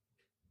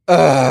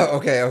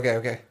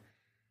 Okay.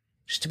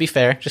 Just to be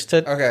fair, just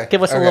to Okay.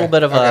 give us a Okay. little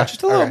bit of a.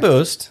 Just a little Okay.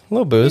 boost. A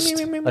little boost.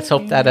 Let's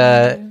hope that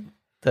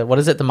the what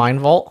is it? The Mind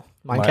Vault,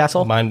 Mind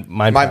Castle, Mind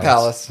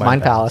Palace.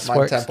 Mind Palace Mind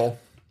works. Temple.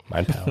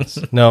 Mind Palace.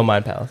 No,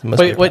 Mind Palace. It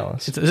must be Wait, a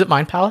palace. is it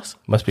Mind Palace?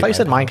 Must be I thought you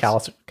said Mind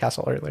Palace.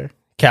 Castle earlier.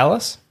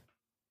 Callus?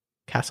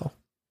 Castle.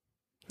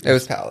 It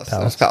was Palace. It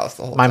was Palace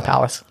the whole Mind time.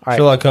 Palace. All right.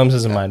 Sherlock Holmes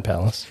is a Mind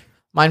Palace.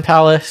 Mind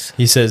Palace.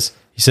 He says,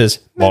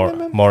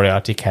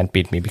 Moriarty can't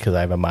beat me because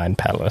I have a Mind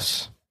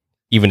Palace.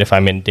 Even if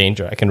I'm in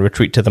danger, I can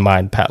retreat to the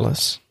Mind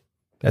Palace.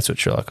 That's what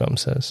Sherlock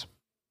Holmes says.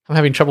 I'm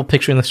having trouble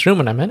picturing this room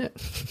when I'm in it.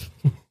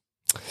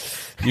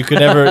 You could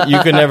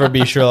never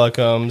be Sherlock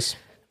Holmes.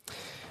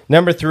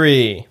 Number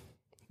 3,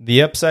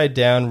 the upside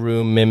down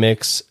room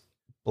mimics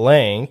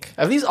blank.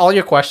 Are these all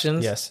your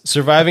questions? Yes,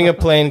 surviving a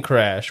plane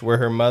crash where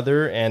her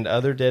mother and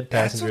other dead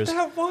passengers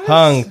that was?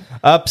 hung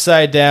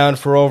upside down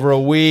for over a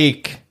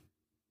week.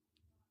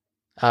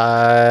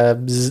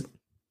 Bzz,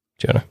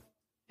 Jonah,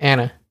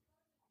 Anna.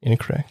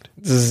 incorrect.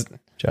 Zzz.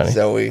 Johnny,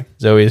 Zoe.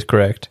 Zoe is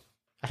correct.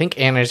 I think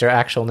Anna is her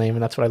actual name,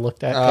 and that's what I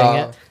looked at.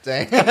 Dang it.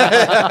 Dang.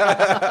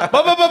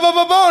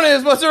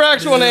 Bonus. What's her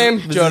actual name?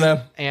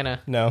 Jonah. Anna.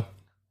 No.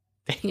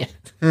 Dang it.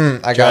 I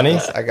got Johnny?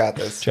 this. I got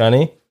this.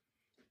 Johnny.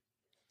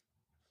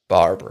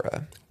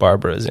 Barbara.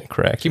 Barbara is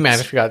incorrect. Can you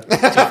imagine if you got 2 for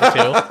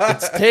 2?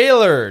 It's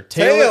Taylor.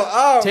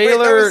 Oh, wait, that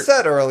was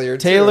said earlier.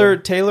 Too.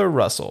 Taylor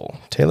Russell.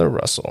 Taylor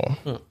Russell.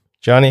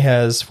 Johnny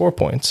has 4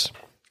 points.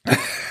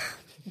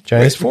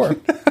 Johnny has 4.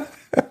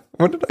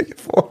 What did I get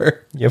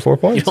 4? You have 4 You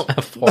points? don't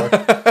have 4.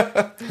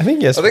 I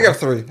think yes. I think I have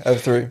 3. I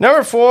have 3.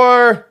 Number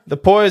 4, the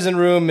poison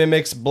room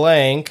mimics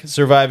blank,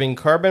 surviving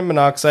carbon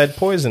monoxide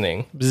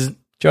poisoning. Bzz.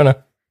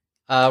 Jonah.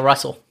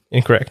 Russell.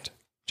 Incorrect.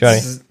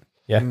 Johnny.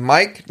 Yeah.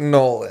 Mike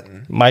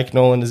Nolan. Mike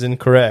Nolan is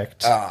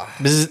incorrect.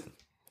 Bzz.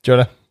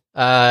 Jonah.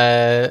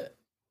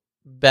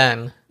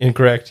 Ben.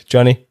 Incorrect.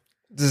 Johnny.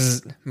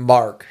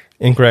 Mark.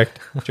 Incorrect.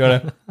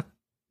 Jonah.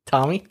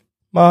 Tommy.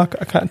 Mark,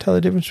 I can't tell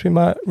the difference between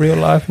my real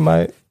life and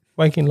my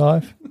waking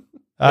life.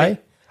 Aye?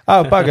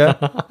 Oh, bugger.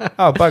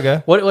 Oh,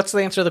 bugger. What's the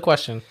answer to the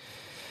question?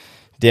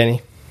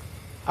 Danny.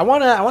 I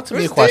want some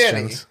Who's new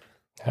questions.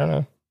 I don't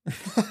know.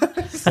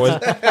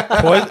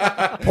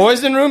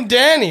 Poison Room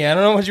Danny. I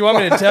don't know what you want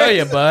me to tell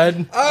you,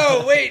 bud.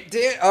 Oh wait,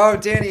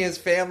 Danny, his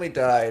family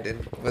died,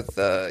 and with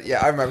I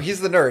remember. He's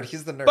the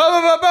nerd.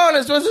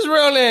 Bonus. What's his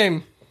real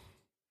name?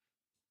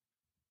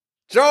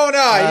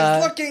 Jonah.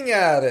 He's looking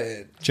at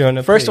it.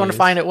 Jonah. First one to please.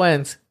 find it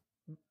wins.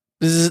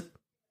 Bzz.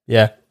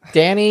 Yeah.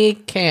 Danny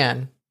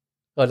Can.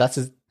 Oh, that's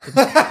his.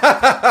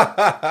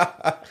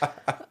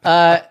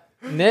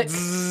 Nick.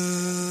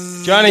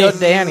 Johnny.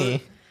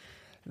 Danny.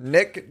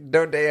 Nick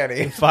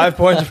Dodanny. 5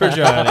 points for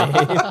Johnny.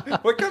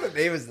 What kind of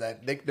name is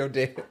that? Nick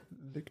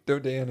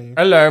Dodanny.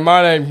 Hello,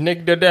 my name's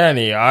Nick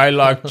Dodani. I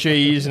like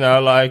cheese and I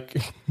like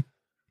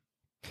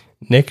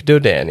Nick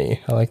Dodani.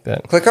 I like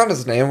that. Click on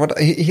his name. What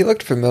he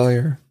looked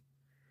familiar.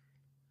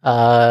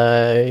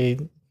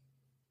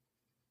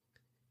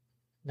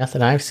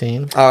 Nothing I've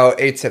seen. Oh,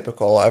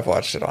 Atypical. I've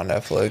watched it on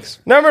Netflix.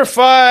 Number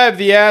 5,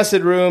 the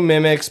acid room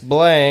mimics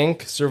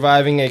blank,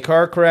 surviving a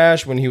car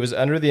crash when he was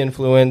under the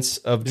influence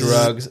of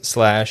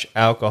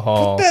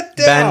drugs/alcohol. Put that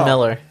down. Ben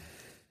Miller.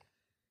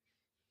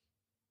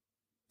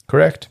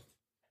 Correct.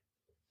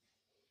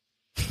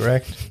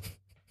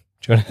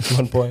 Jonah has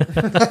 1 point.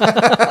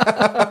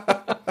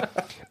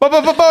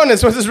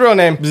 Bonus. What's his real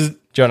name?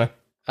 Jonah.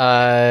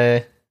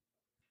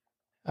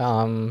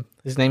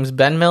 His name's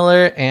Ben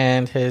Miller,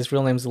 and his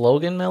real name's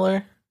Logan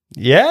Miller.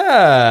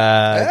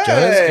 Yeah. Hey,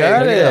 Jonah's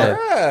got it.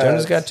 congrats.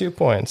 Jonah's got 2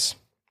 points.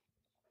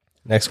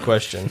 Next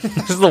question.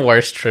 This is the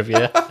worst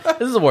trivia.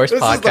 This is the worst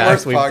This is the podcast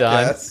worst we've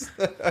done.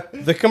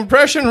 podcast. The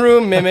compression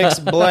room mimics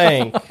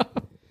blank,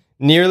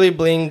 nearly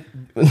being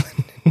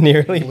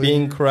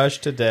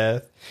crushed to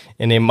death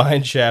in a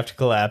mine shaft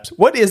collapse.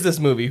 What is this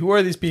movie? Who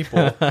are these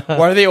people? Why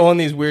are they all in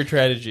these weird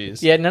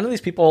tragedies? Yeah, none of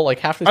these people, like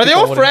half of these Are they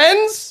people all wouldn't-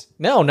 friends?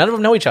 No, none of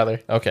them know each other.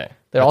 Okay.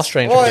 They're all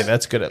strangers. Well, Okay,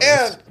 that's good at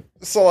least.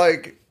 And so,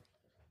 like,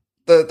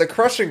 the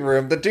crushing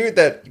room, the dude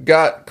that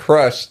got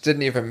crushed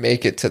didn't even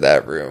make it to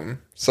that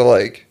room. So,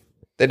 like,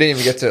 they didn't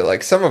even get to,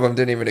 like, some of them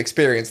didn't even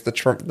experience the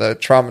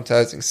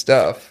traumatizing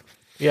stuff.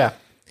 Yeah.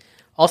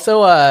 Also,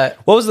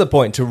 What was the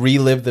point? To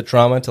relive the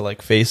trauma, to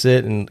like face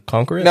it and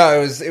conquer it?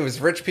 No, it was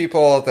rich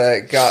people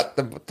that got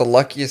the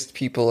luckiest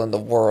people in the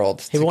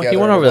world He went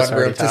together over in this one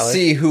already, room to Tyler.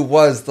 see who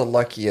was the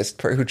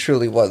luckiest, who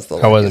truly was the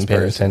luckiest. I wasn't paying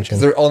person, attention.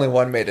 'cause there only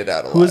one made it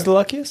out alive. Who was the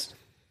luckiest?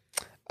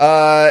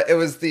 It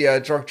was the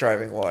drunk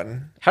driving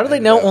one. how do they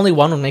know only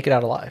one would make it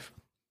out alive?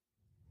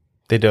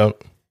 They don't.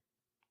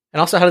 And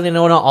also, how do they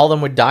know not all of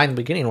them would die in the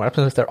beginning? What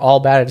happens if they're all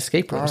bad at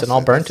escape rooms and all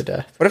Honestly, burned to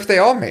death? What if they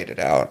all made it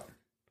out?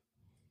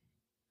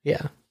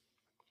 Yeah.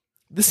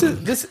 This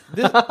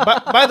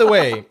by the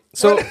way,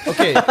 so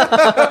okay.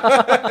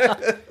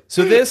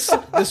 So this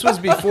was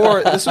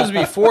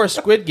before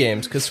Squid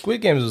Games, because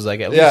Squid Games was like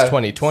at least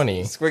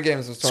 2020. Squid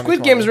Games was 2020.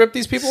 Squid Games ripped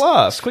these people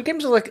off. Squid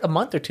Games was like a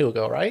month or two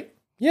ago, right?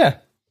 Yeah.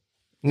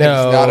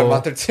 No. It's not a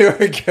month or two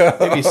ago.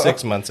 Maybe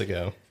 6 months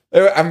ago.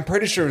 I'm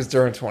pretty sure it was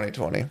during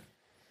 2020.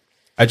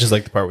 I just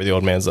like the part where the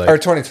old man's like, Or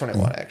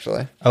 2021,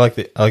 actually. I like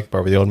the part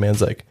where the old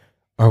man's like,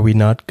 "Are we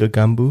not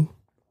Gagambu?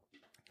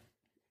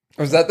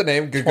 Was that the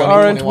name?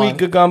 Aren't we 2021.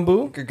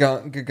 Gagambu?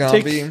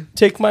 Gagumbi.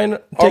 Take mine.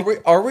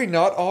 Are we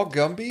not all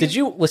Gumby? Did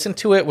you listen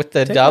to it with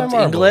the Take dubbed my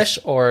marbles. English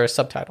or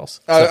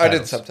subtitles? I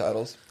did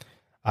subtitles.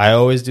 I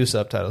always do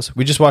subtitles.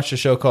 We just watched a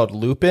show called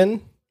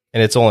Lupin,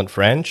 and it's all in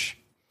French.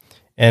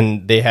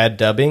 And they had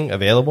dubbing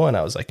available, and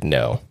I was like,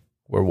 no,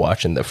 we're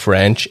watching the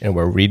French, and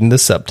we're reading the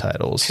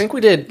subtitles. I think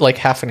we did like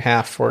half and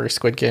half for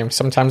Squid Game.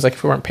 Sometimes, like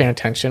if we weren't paying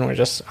attention, I'm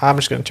just going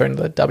to turn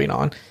the dubbing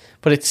on.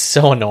 But it's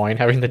so annoying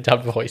having the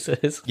dubbed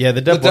voices. Yeah, the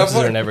dub voices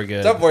are never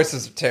good. Dub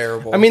voices are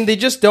terrible. I mean, they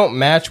just don't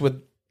match what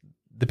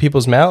the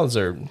people's mouths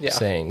are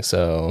saying,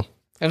 so...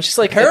 And it's just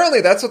like...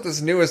 apparently that's what this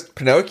newest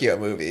Pinocchio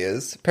movie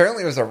is.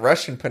 Apparently it was a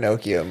Russian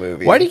Pinocchio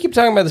movie. Why do you keep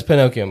talking about this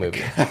Pinocchio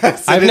movie?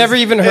 I've never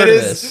even heard of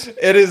this.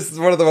 It is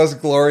one of the most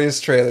glorious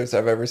trailers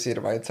I've ever seen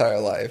in my entire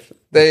life.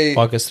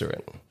 Walk us through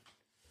it.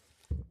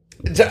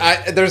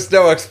 There's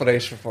no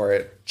explanation for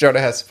it. Jonah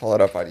has to pull it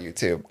up on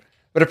YouTube.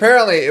 But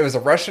apparently it was a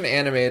Russian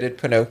animated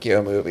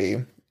Pinocchio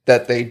movie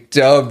that they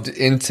dubbed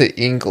into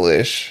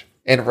English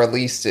and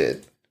released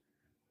it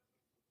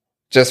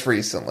just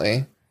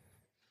recently.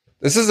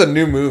 This is a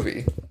new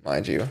movie,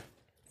 mind you.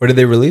 Where did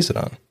they release it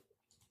on?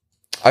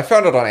 I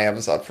found it on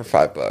Amazon for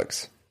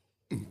 $5.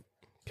 Okay,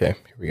 here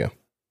we go.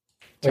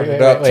 Turn it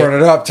up,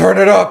 turn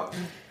it up.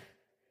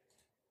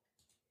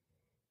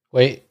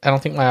 Wait, I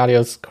don't think my audio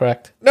is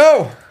correct.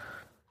 No.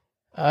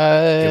 Give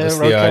us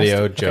the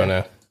audio,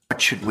 Jonah. What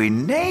should we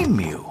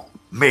name you?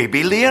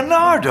 Maybe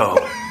Leonardo.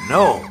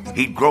 No,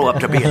 he'd grow up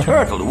to be a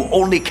turtle who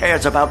only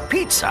cares about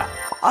pizza.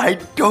 I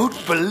don't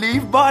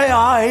believe my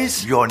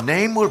eyes. Your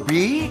name will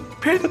be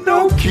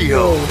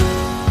Pinocchio.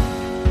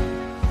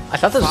 I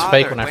thought this was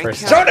fake when I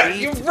first Jonah,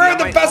 you've ruined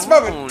the best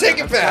moment. Take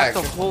it back.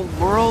 The whole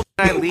world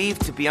I leave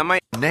to be on my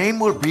Name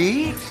will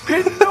be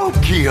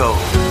Pinocchio.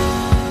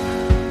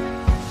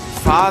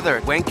 father.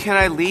 When can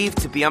I leave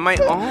to be on my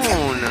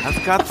own?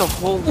 I've got the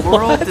whole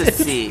world to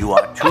see. You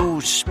are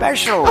too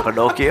special,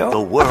 Pinocchio. The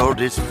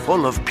world is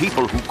full of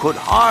people who could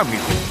harm you.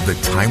 The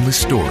timeless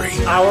story.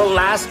 Our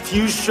last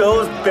few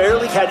shows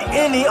barely had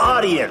any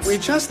audience. We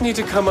just need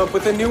to come up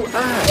with a new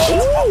act.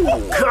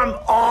 Ooh, come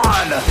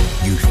on!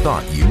 You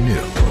thought you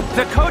knew.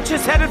 The coach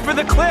is headed for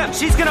the cliff.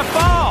 She's gonna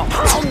fall.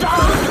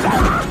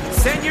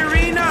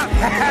 Senorina,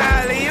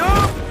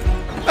 alley-oop.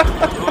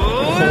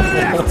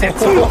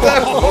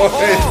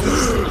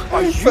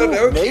 Are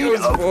you made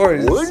of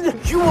wood?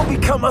 You will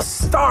become a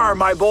star,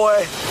 my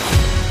boy.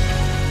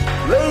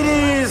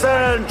 Ladies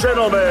and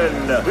gentlemen,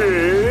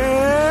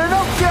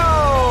 Pinocchio!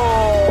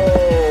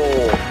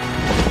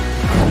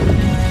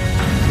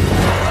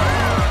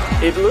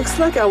 It looks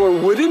like our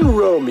wooden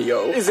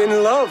Romeo is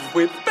in love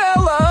with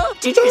Bella.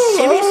 Did you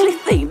seriously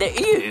think that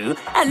you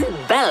and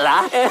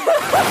Bella...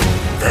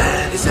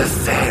 There is a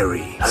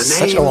fairy. Her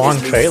Such name a long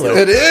is trailer.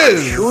 Lucille. It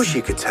is. I'm sure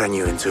she could turn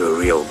you into a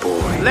real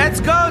boy. Let's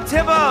go,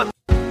 Tybalt.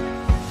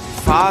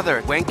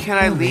 Father, when can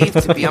I leave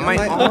to be on my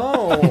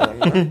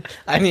own?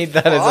 I need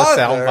that as a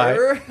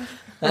soundbite.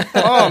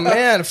 Oh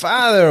man,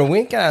 father,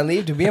 when can I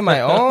leave to be on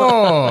my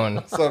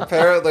own? So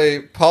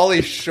apparently,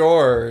 Pauly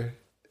Shore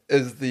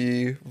is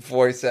the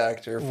voice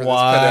actor for this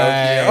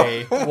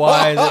Pinocchio.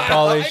 Why is it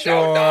Pauly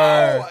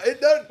Shore?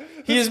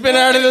 He's been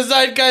out of the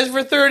zeitgeist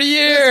for 30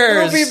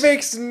 years. This movie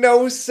makes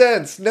no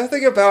sense.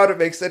 Nothing about it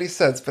makes any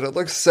sense, but it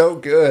looks so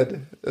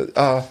good.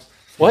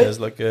 What? It does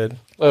look good.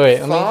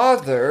 Wait.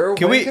 Father,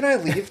 Can when we- can I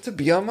leave to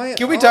be on my own?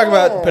 Can we talk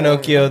about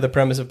Pinocchio, the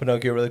premise of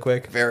Pinocchio, really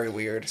quick? Very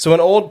weird. So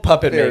an old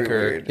puppet Very maker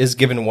weird. is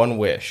given one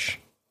wish.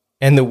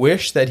 And the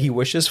wish that he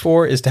wishes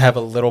for is to have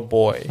a little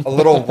boy. A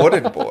little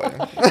wooden boy.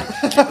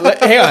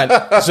 Hang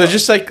on. So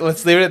just like,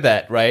 let's leave it at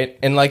that, right?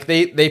 And like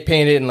they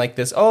paint it in like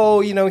this,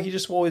 oh, you know, he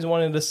just always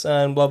wanted a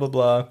son, blah, blah,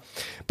 blah.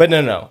 But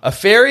no. A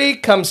fairy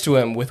comes to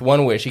him with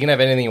one wish. He can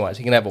have anything he wants.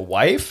 He can have a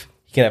wife.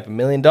 He can have $1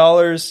 million.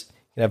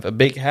 He can have a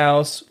big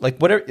house. Like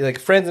whatever, like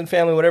friends and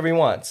family, whatever he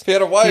wants. If he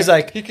had a wife, He's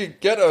like, he could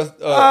get a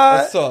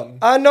son.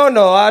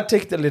 no, I'll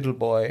take the little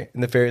boy.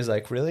 And the fairy's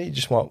like, really? You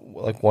just want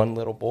like one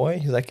little boy?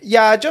 He's like,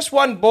 yeah, just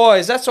one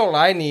boy. That's all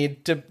I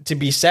need to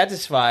be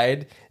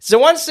satisfied. It's the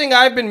one thing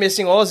I've been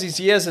missing all these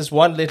years is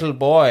one little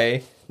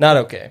boy. Not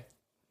okay.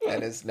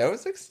 And his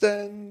nose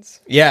extends.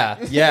 Yeah.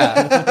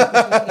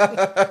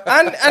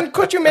 and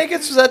could you make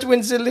it so that when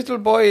the little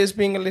boy is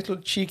being a little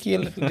cheeky, a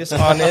little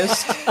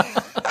dishonest,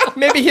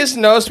 maybe his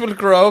nose will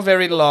grow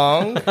very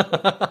long?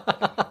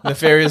 The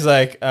fairy's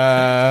like,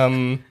 I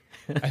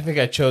think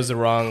I chose the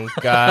wrong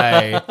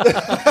guy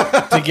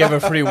to give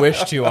a free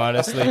wish to,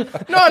 honestly.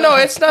 No,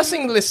 it's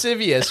nothing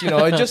lascivious, you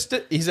know. It just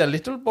he's a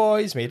little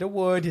boy, he's made of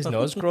wood, his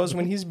nose grows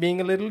when he's being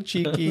a little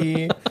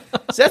cheeky.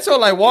 That's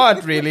all I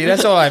want, really.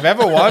 That's all I've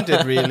ever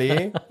wanted,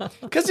 really.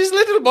 Because these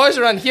little boys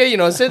around here,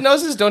 their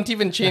noses don't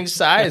even change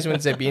size when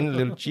they're being a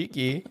little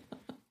cheeky.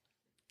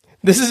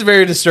 This is a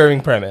very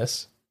disturbing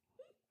premise.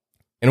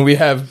 And we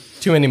have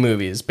too many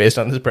movies based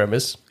on this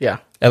premise. Yeah.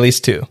 At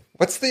least 2.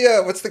 What's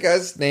the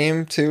guy's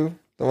name too?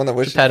 The one that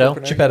wishes Geppetto.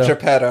 for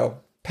Geppetto.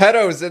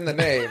 Pedo's in the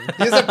name.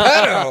 He's a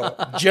pedo.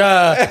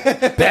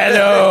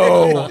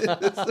 Pedo.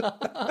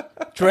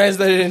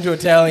 Translated into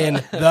Italian,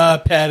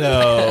 the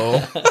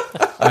pedo.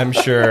 I'm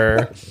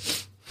sure.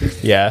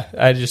 Yeah,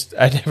 I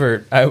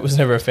was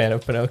never a fan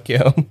of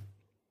Pinocchio.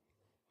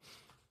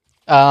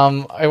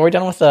 Are we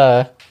done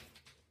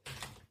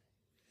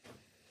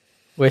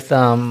with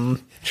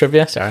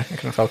trivia? Sorry, I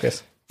couldn't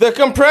focus. The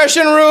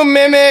compression room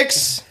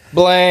mimics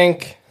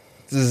blank.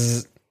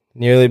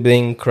 Nearly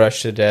being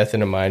crushed to death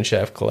in a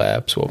mineshaft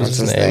collapse. What was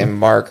his name?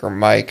 Mark or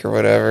Mike or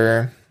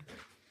whatever.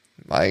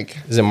 Mike.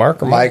 Is it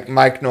Mark or Mike?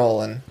 Mike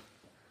Nolan.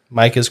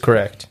 Mike is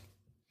correct.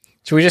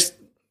 Should we just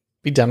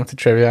be done with the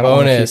trivia?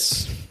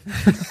 Bonus.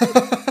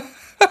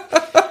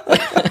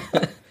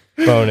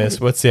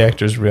 Bonus. What's the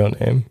actor's real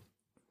name?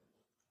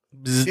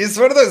 He's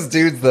one of those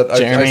dudes that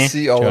I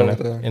see all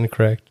over the...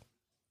 Incorrect.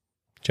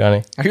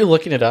 Johnny. Are you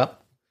looking it up?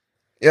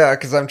 Yeah,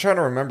 because I'm trying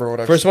to remember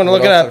what First one to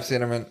look it up. I've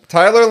seen him in.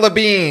 Tyler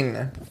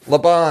Labine.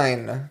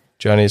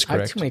 Johnny is I have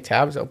correct. too many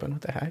tabs open.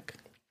 What the heck?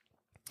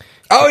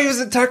 Oh, he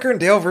was in Tucker and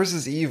Dale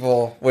versus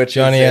Evil, which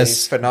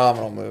is a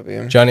phenomenal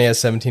movie. Johnny has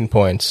 17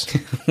 points.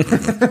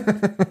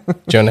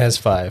 Jonah has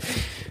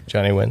 5.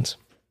 Johnny wins.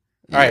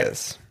 All right.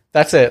 Yes.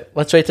 That's it.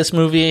 Let's rate this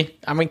movie.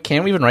 I mean,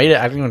 can we even rate it?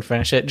 I haven't even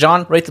finished it.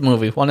 John, rate the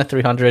movie. 1 to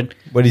 300.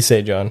 What do you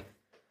say, John?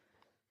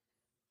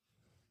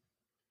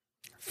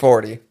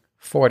 40.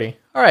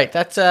 All right.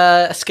 That's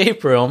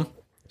Escape Room.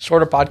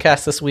 Shorter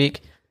podcast this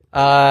week.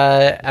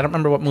 I don't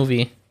remember what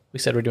movie we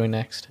said we're doing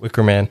next.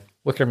 Wicker Man.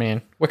 Wicker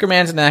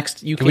Man's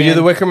next. Can we do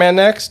the Wicker Man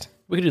next?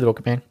 We can do the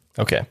Wicker Man.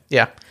 Okay.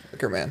 Yeah.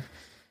 Wicker Man.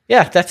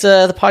 Yeah, that's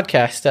the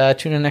podcast.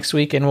 Tune in next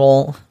week and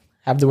we'll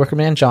have the Wicker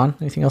Man. John,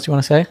 anything else you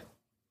want to say?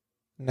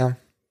 No.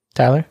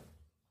 Tyler?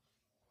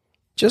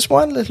 Just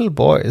one little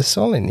boy is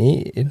all I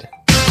need.